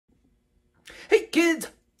Hey kids,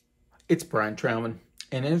 it's Brian Trauman,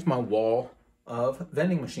 and there's my wall of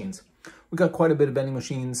vending machines. We got quite a bit of vending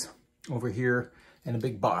machines over here and a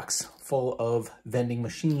big box full of vending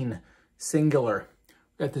machine, singular.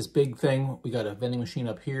 We got this big thing. We got a vending machine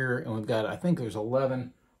up here, and we've got, I think there's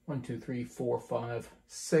 11. 1, 2, 3, 4, 5,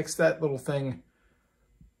 6. That little thing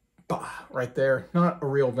right there. Not a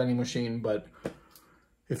real vending machine, but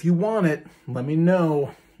if you want it, let me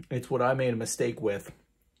know. It's what I made a mistake with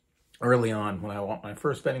early on when I want my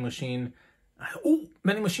first vending machine.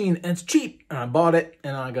 Vending machine, and it's cheap. And I bought it,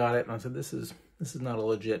 and I got it, and I said, this is not a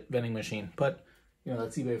legit vending machine. But, you know,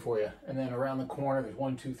 that's eBay for you. And then around the corner, there's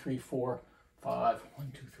 1, 2, 3, 4, 5.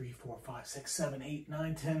 1, 2, 3, 4, 5, 6, 7, 8,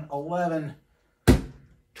 9, 10, 11,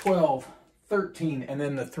 12, 13, and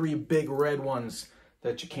then the 3 big red ones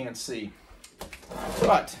that you can't see.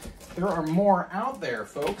 But there are more out there,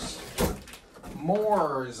 folks.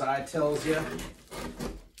 Mores, I tells you.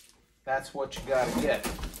 That's what you gotta get.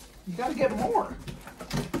 You gotta get more.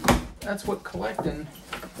 That's what collecting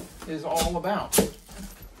is all about.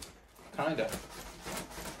 Kinda.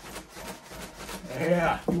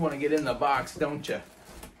 Yeah, you want to get in the box, don't you?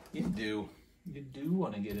 You do. You do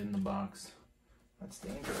want to get in the box. That's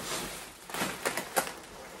dangerous.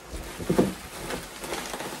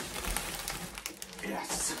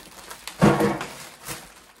 Yes.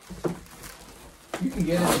 You can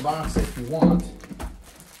get in the box if you want.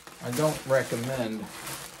 I don't recommend.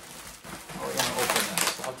 How are we going to open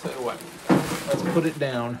this? I'll tell you what. Let's put it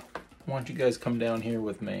down. I want you guys to come down here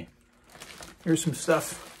with me. Here's some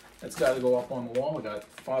stuff that's got to go up on the wall. We got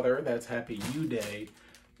Father, that's Happy You Day.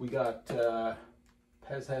 We got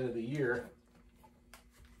PEZ Head of the Year.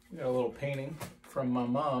 We got a little painting from my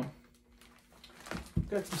mom.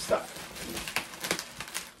 Got some stuff.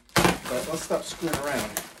 But let's stop screwing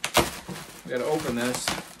around. We got to open this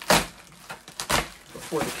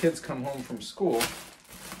before the kids come home from school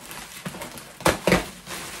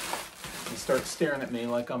and start staring at me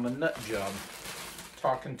like I'm a nut job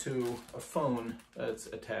talking to a phone that's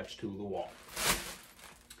attached to the wall.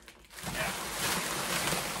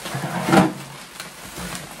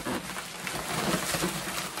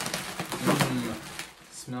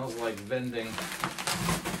 Smells like vending.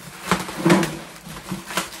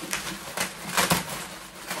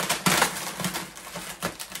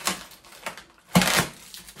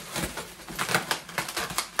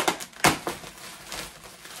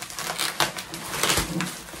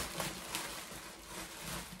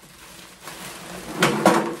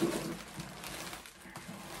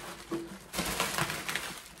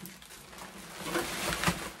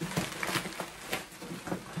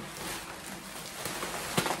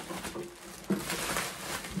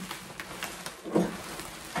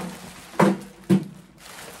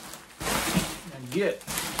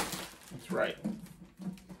 That's right.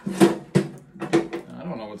 I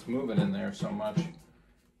don't know what's moving in there so much,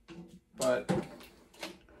 but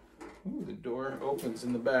ooh, the door opens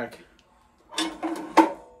in the back.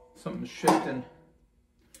 Something's shifting.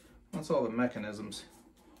 That's all the mechanisms.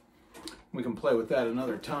 We can play with that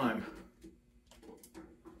another time.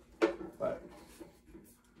 But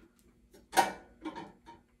that's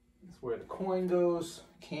where the coin goes.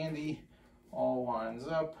 Candy all lines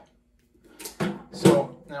up.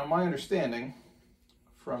 So now my understanding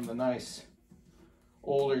from the nice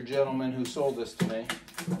older gentleman who sold this to me,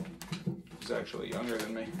 who's actually younger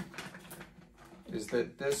than me, is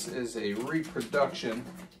that this is a reproduction,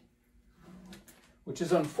 which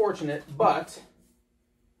is unfortunate, but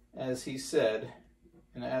as he said,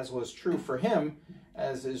 and as was true for him,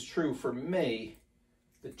 as is true for me,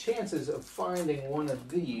 the chances of finding one of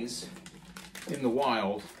these in the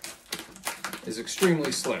wild is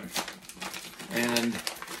extremely slim.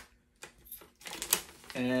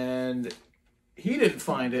 And he didn't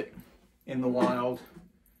find it in the wild,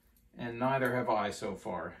 and neither have I so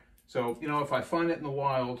far. So, you know, if I find it in the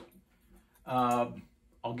wild, I'll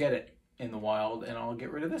get it in the wild, and I'll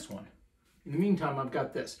get rid of this one. In the meantime, I've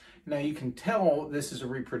got this. Now, you can tell this is a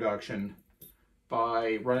reproduction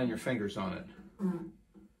by running your fingers on it. Mm.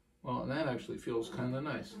 Well, and that actually feels kind of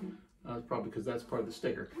nice. It's probably because that's part of the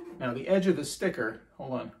sticker. Now, the edge of the sticker,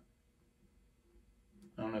 hold on.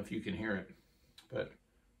 I don't know if you can hear it, but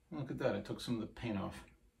look at that. I took some of the paint off.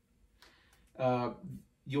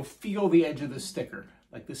 You'll feel the edge of the sticker.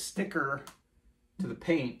 Like the sticker to the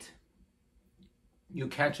paint, you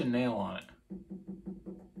catch a nail on it.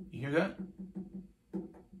 You hear that?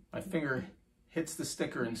 My finger hits the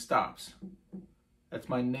sticker and stops. That's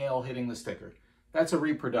my nail hitting the sticker. That's a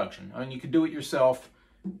reproduction. I mean, you could do it yourself.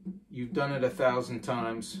 You've done it 1,000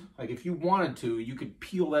 times. Like if you wanted to, you could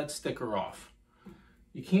peel that sticker off.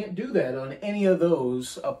 You can't do that on any of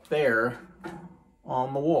those up there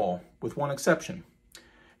on the wall, with one exception.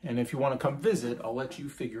 And if you want to come visit, I'll let you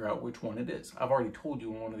figure out which one it is. I've already told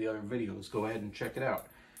you in one of the other videos. Go ahead and check it out.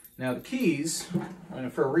 Now the keys,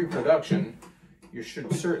 and for reproduction, you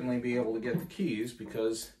should certainly be able to get the keys,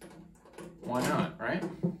 because why not, right?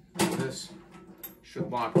 This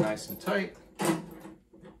should lock nice and tight.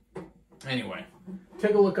 Anyway,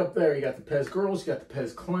 take a look up there. You got the PEZ girls, you got the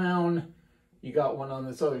PEZ clown. You got one on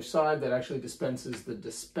this other side that actually dispenses the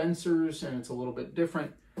dispensers, and it's a little bit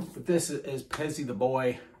different. But this is PEZ the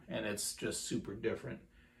boy, and it's just super different.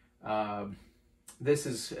 This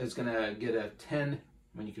is going to get a 10,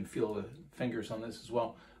 I mean, you can feel the fingers on this as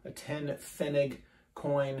well, a 10 Pfennig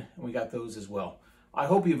coin, and we got those as well. I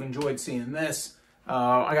hope you've enjoyed seeing this.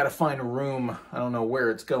 I got to find a room. I don't know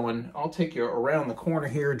where it's going. I'll take you around the corner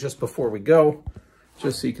here just before we go,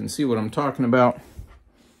 just so you can see what I'm talking about.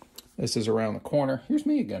 This is around the corner. Here's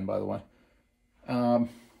me again, by the way.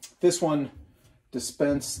 This one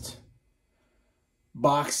dispensed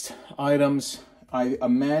boxed items. I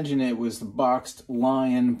imagine it was the boxed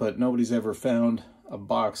lion, but nobody's ever found a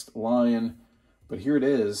boxed lion. But here it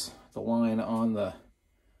is, the lion on the,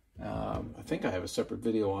 I think I have a separate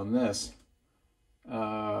video on this.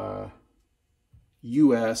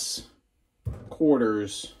 US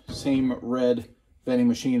quarters, same red vending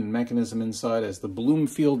machine and mechanism inside as the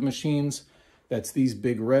Bloomfield machines. That's these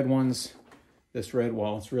big red ones. This red,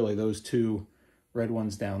 well, it's really those two red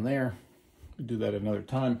ones down there. We'll do that another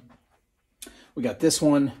time. We got this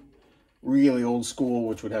one, really old school,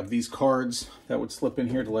 which would have these cards that would slip in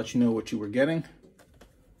here to let you know what you were getting.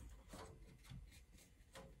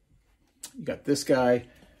 You got this guy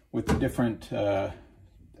with the different,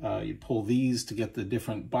 you pull these to get the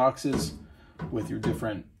different boxes with your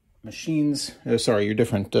different machines. Sorry, your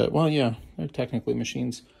different, well, yeah, they're technically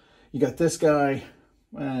machines. You got this guy,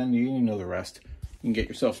 and you know the rest. You can get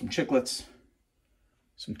yourself some chiclets,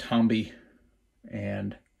 some Tomby,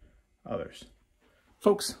 and others.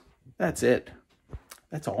 Folks, that's it.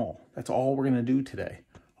 That's all. That's all we're going to do today.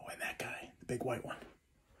 Oh, and that guy, the big white one.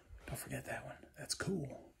 Don't forget that one. That's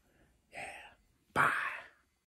cool. Yeah. Bye.